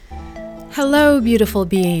Hello, beautiful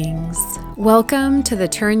beings. Welcome to the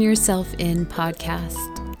Turn Yourself In podcast,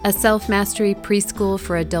 a self-mastery preschool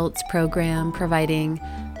for adults program providing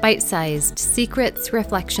bite-sized secrets,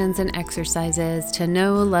 reflections, and exercises to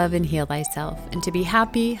know, love, and heal thyself, and to be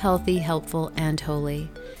happy, healthy, helpful, and holy.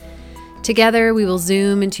 Together, we will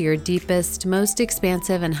zoom into your deepest, most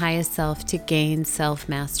expansive, and highest self to gain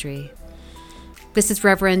self-mastery. This is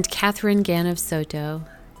Reverend Catherine Ganoff Soto.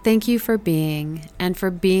 Thank you for being and for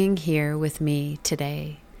being here with me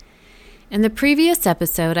today. In the previous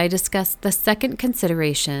episode, I discussed the second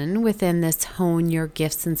consideration within this Hone Your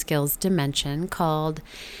Gifts and Skills dimension called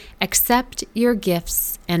Accept Your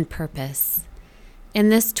Gifts and Purpose. In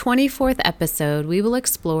this 24th episode, we will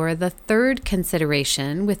explore the third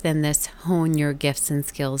consideration within this Hone Your Gifts and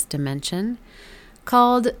Skills dimension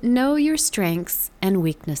called Know Your Strengths and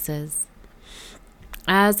Weaknesses.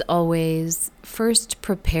 As always, first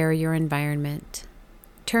prepare your environment.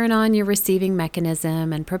 Turn on your receiving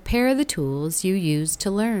mechanism and prepare the tools you use to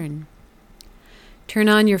learn. Turn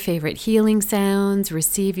on your favorite healing sounds,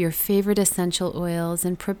 receive your favorite essential oils,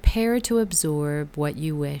 and prepare to absorb what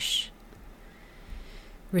you wish.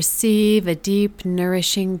 Receive a deep,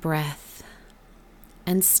 nourishing breath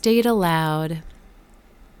and state aloud,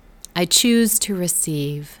 I choose to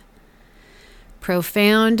receive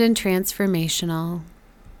profound and transformational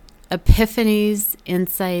epiphanies,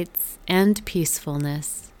 insights, and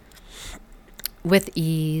peacefulness with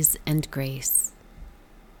ease and grace.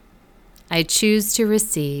 I choose to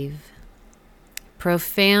receive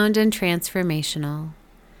profound and transformational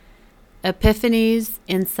epiphanies,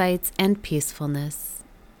 insights, and peacefulness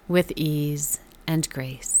with ease and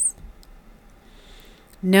grace.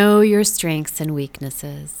 Know your strengths and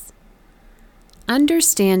weaknesses.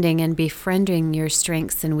 Understanding and befriending your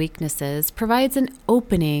strengths and weaknesses provides an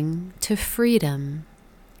opening to freedom.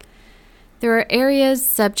 There are areas,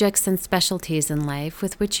 subjects, and specialties in life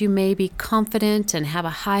with which you may be confident and have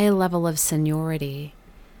a high level of seniority.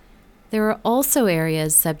 There are also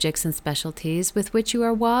areas, subjects, and specialties with which you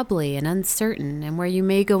are wobbly and uncertain and where you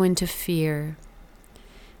may go into fear.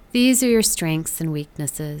 These are your strengths and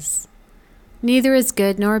weaknesses. Neither is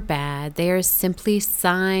good nor bad. They are simply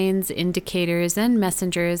signs, indicators, and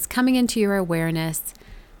messengers coming into your awareness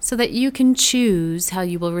so that you can choose how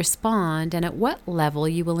you will respond and at what level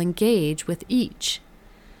you will engage with each.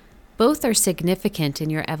 Both are significant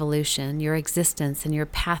in your evolution, your existence, and your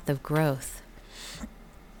path of growth.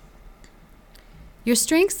 Your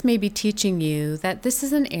strengths may be teaching you that this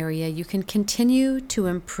is an area you can continue to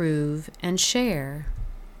improve and share.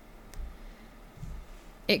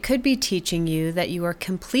 It could be teaching you that you are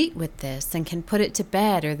complete with this and can put it to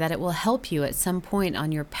bed, or that it will help you at some point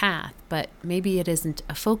on your path, but maybe it isn't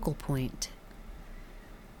a focal point.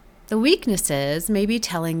 The weaknesses may be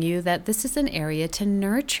telling you that this is an area to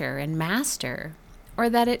nurture and master, or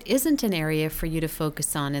that it isn't an area for you to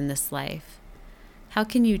focus on in this life. How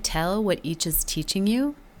can you tell what each is teaching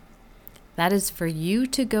you? That is for you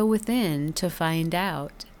to go within to find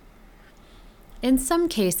out. In some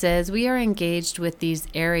cases, we are engaged with these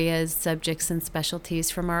areas, subjects, and specialties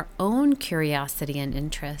from our own curiosity and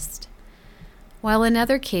interest, while in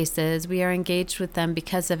other cases, we are engaged with them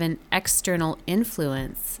because of an external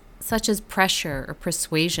influence, such as pressure or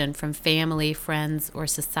persuasion from family, friends, or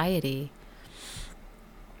society.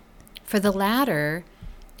 For the latter,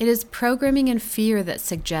 it is programming and fear that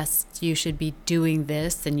suggests you should be doing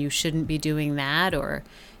this and you shouldn't be doing that, or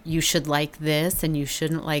you should like this and you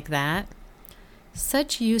shouldn't like that.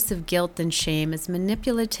 Such use of guilt and shame is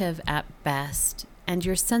manipulative at best, and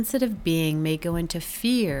your sensitive being may go into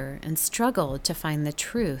fear and struggle to find the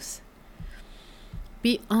truth.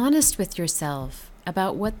 Be honest with yourself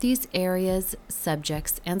about what these areas,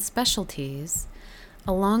 subjects, and specialties,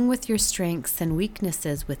 along with your strengths and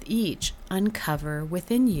weaknesses with each, uncover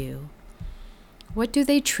within you. What do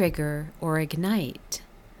they trigger or ignite?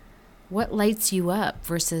 What lights you up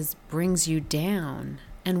versus brings you down,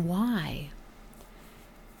 and why?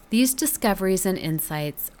 These discoveries and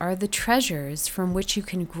insights are the treasures from which you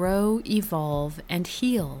can grow, evolve, and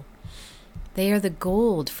heal. They are the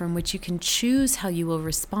gold from which you can choose how you will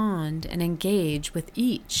respond and engage with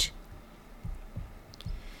each.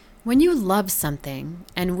 When you love something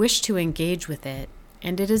and wish to engage with it,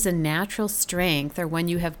 and it is a natural strength or one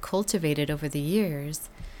you have cultivated over the years,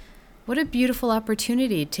 what a beautiful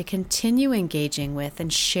opportunity to continue engaging with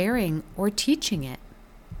and sharing or teaching it.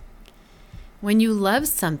 When you love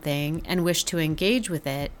something and wish to engage with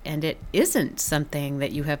it, and it isn't something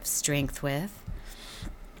that you have strength with,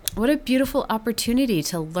 what a beautiful opportunity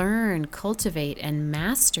to learn, cultivate, and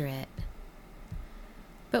master it.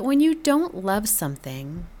 But when you don't love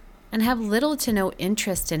something, and have little to no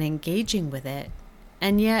interest in engaging with it,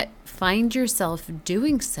 and yet find yourself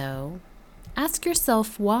doing so, ask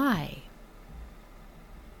yourself why.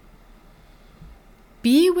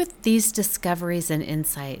 Be with these discoveries and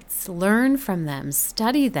insights. Learn from them,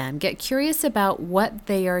 study them, get curious about what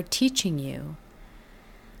they are teaching you.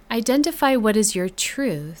 Identify what is your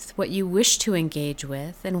truth, what you wish to engage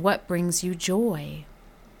with, and what brings you joy.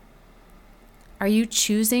 Are you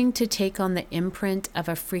choosing to take on the imprint of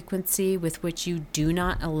a frequency with which you do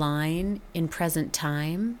not align in present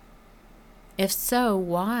time? If so,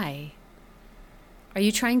 why? Are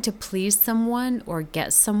you trying to please someone or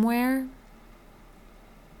get somewhere?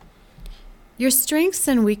 Your strengths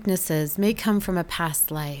and weaknesses may come from a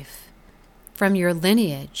past life, from your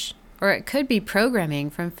lineage, or it could be programming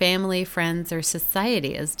from family, friends, or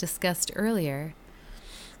society, as discussed earlier.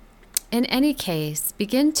 In any case,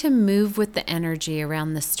 begin to move with the energy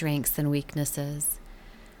around the strengths and weaknesses.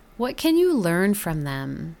 What can you learn from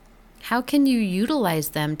them? How can you utilize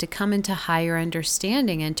them to come into higher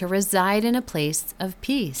understanding and to reside in a place of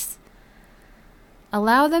peace?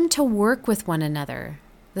 Allow them to work with one another,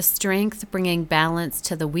 the strength bringing balance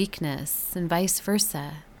to the weakness, and vice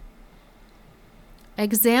versa.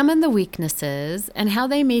 Examine the weaknesses and how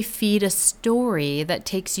they may feed a story that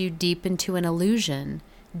takes you deep into an illusion,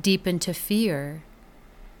 deep into fear.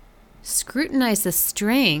 Scrutinize the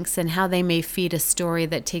strengths and how they may feed a story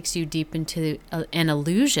that takes you deep into an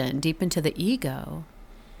illusion, deep into the ego.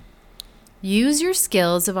 Use your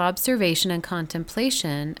skills of observation and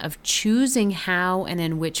contemplation of choosing how and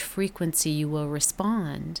in which frequency you will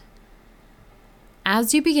respond.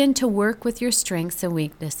 As you begin to work with your strengths and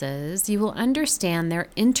weaknesses, you will understand their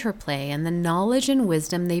interplay and the knowledge and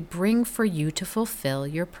wisdom they bring for you to fulfill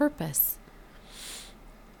your purpose.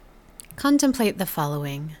 Contemplate the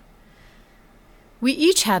following. We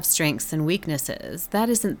each have strengths and weaknesses. That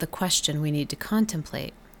isn't the question we need to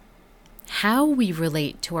contemplate. How we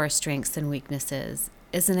relate to our strengths and weaknesses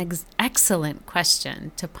is an excellent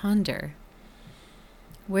question to ponder.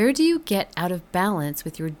 Where do you get out of balance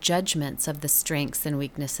with your judgments of the strengths and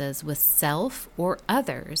weaknesses with self or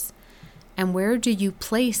others? And where do you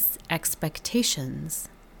place expectations?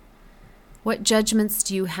 What judgments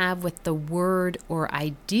do you have with the word or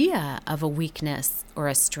idea of a weakness or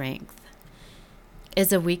a strength?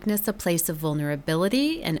 Is a weakness a place of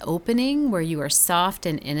vulnerability and opening where you are soft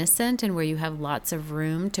and innocent and where you have lots of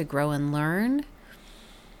room to grow and learn?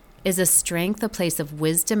 Is a strength a place of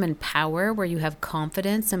wisdom and power where you have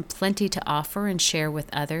confidence and plenty to offer and share with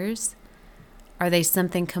others? Are they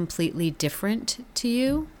something completely different to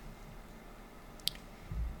you?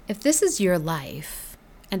 If this is your life,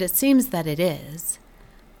 and it seems that it is,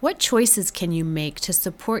 what choices can you make to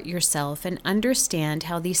support yourself and understand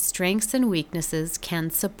how these strengths and weaknesses can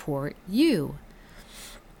support you?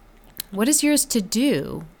 What is yours to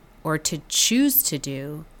do or to choose to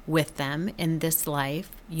do with them in this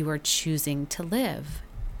life you are choosing to live?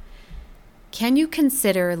 Can you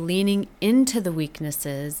consider leaning into the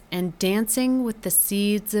weaknesses and dancing with the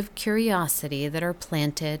seeds of curiosity that are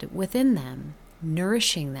planted within them,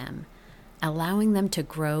 nourishing them, allowing them to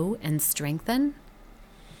grow and strengthen?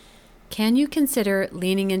 Can you consider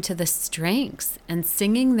leaning into the strengths and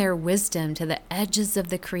singing their wisdom to the edges of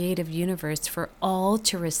the creative universe for all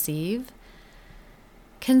to receive?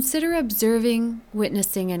 Consider observing,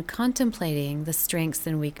 witnessing, and contemplating the strengths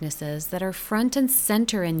and weaknesses that are front and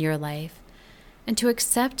center in your life, and to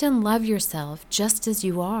accept and love yourself just as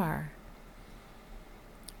you are.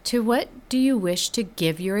 To what do you wish to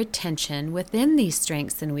give your attention within these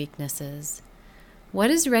strengths and weaknesses?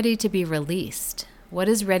 What is ready to be released? What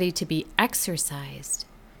is ready to be exercised?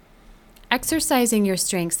 Exercising your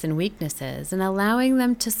strengths and weaknesses and allowing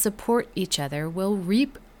them to support each other will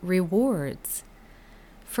reap rewards.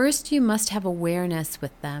 First, you must have awareness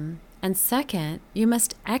with them, and second, you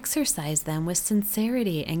must exercise them with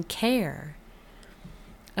sincerity and care.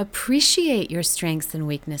 Appreciate your strengths and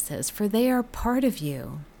weaknesses, for they are part of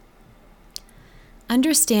you.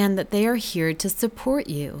 Understand that they are here to support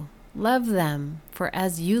you. Love them, for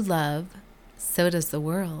as you love, so does the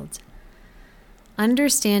world.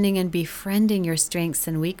 Understanding and befriending your strengths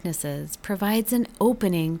and weaknesses provides an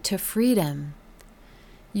opening to freedom.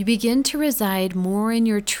 You begin to reside more in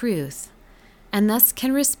your truth, and thus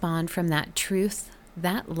can respond from that truth,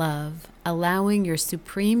 that love, allowing your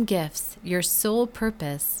supreme gifts, your soul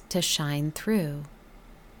purpose, to shine through.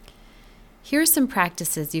 Here are some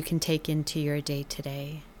practices you can take into your day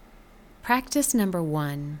today. Practice number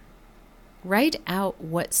 1. Write out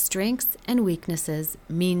what strengths and weaknesses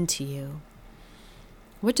mean to you.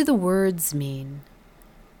 What do the words mean?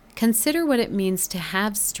 Consider what it means to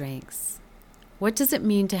have strengths. What does it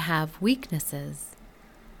mean to have weaknesses?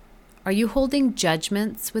 Are you holding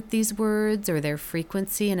judgments with these words or their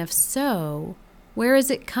frequency? And if so, where is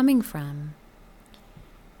it coming from?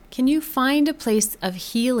 Can you find a place of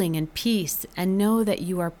healing and peace and know that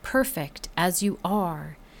you are perfect as you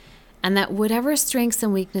are, and that whatever strengths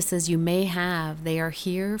and weaknesses you may have, they are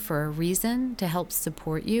here for a reason to help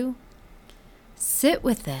support you? Sit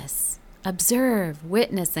with this, observe,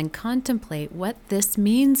 witness, and contemplate what this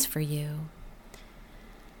means for you.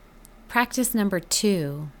 Practice number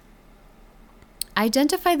 2.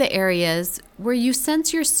 Identify the areas where you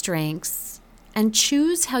sense your strengths and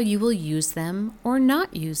choose how you will use them or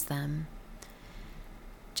not use them.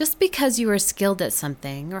 Just because you are skilled at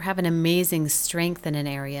something or have an amazing strength in an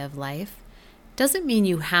area of life doesn't mean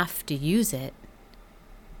you have to use it.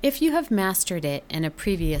 If you have mastered it in a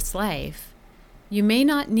previous life, you may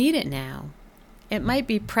not need it now. It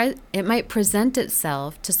might present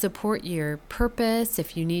itself to support your purpose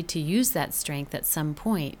if you need to use that strength at some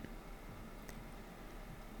point.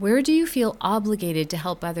 Where do you feel obligated to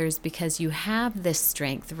help others because you have this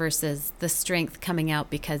strength versus the strength coming out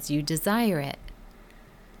because you desire it?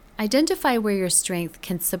 Identify where your strength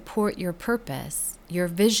can support your purpose, your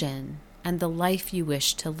vision, and the life you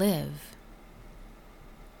wish to live.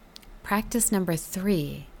 Practice number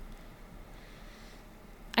 3.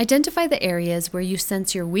 Identify the areas where you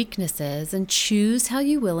sense your weaknesses and choose how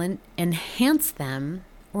you will enhance them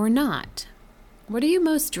or not. What are you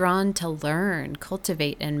most drawn to learn,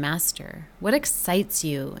 cultivate, and master? What excites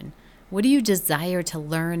you, and what do you desire to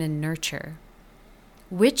learn and nurture?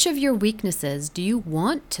 Which of your weaknesses do you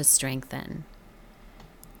want to strengthen?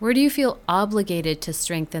 Where do you feel obligated to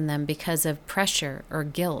strengthen them because of pressure or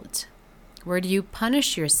guilt? Where do you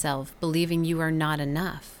punish yourself believing you are not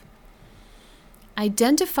enough?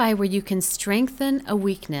 Identify where you can strengthen a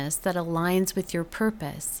weakness that aligns with your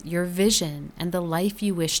purpose, your vision, and the life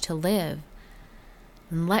you wish to live.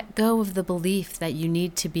 And let go of the belief that you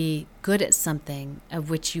need to be good at something of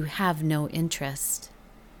which you have no interest.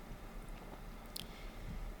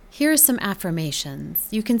 Here are some affirmations.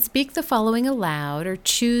 You can speak the following aloud or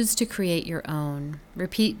choose to create your own.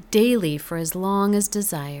 Repeat daily for as long as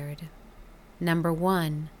desired. Number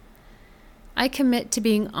 1. I commit to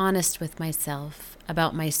being honest with myself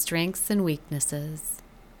about my strengths and weaknesses.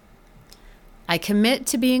 I commit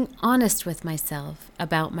to being honest with myself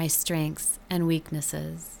about my strengths and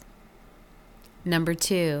weaknesses. Number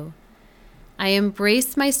 2, I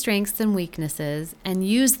embrace my strengths and weaknesses and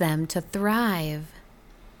use them to thrive.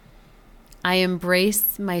 I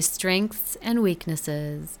embrace my strengths and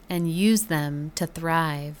weaknesses and use them to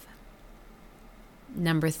thrive.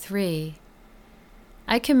 Number 3,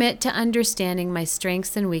 I commit to understanding my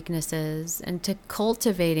strengths and weaknesses and to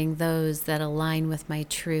cultivating those that align with my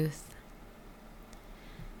truth.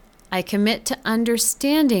 I commit to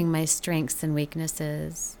understanding my strengths and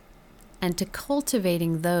weaknesses and to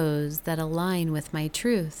cultivating those that align with my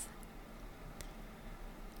truth.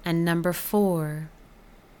 And number 4,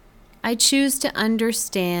 I choose to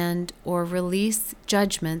understand or release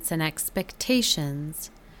judgments and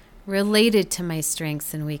expectations related to my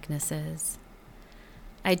strengths and weaknesses.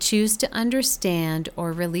 I choose to understand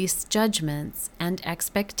or release judgments and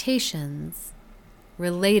expectations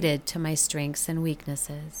related to my strengths and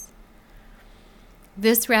weaknesses.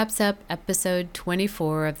 This wraps up episode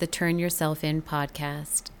 24 of the Turn Yourself In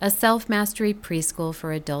podcast, a self-mastery preschool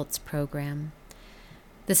for adults program.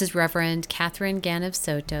 This is Reverend Catherine Ganev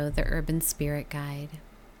Soto, the Urban Spirit Guide.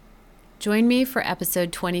 Join me for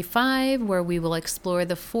episode 25, where we will explore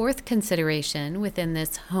the fourth consideration within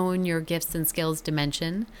this Hone Your Gifts and Skills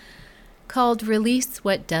dimension, called Release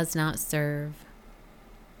What Does Not Serve.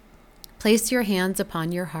 Place your hands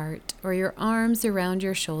upon your heart or your arms around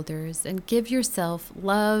your shoulders and give yourself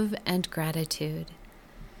love and gratitude.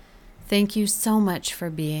 Thank you so much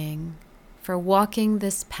for being, for walking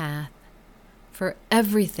this path, for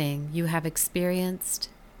everything you have experienced,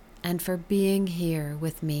 and for being here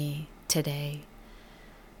with me today.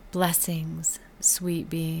 Blessings, sweet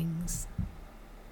beings.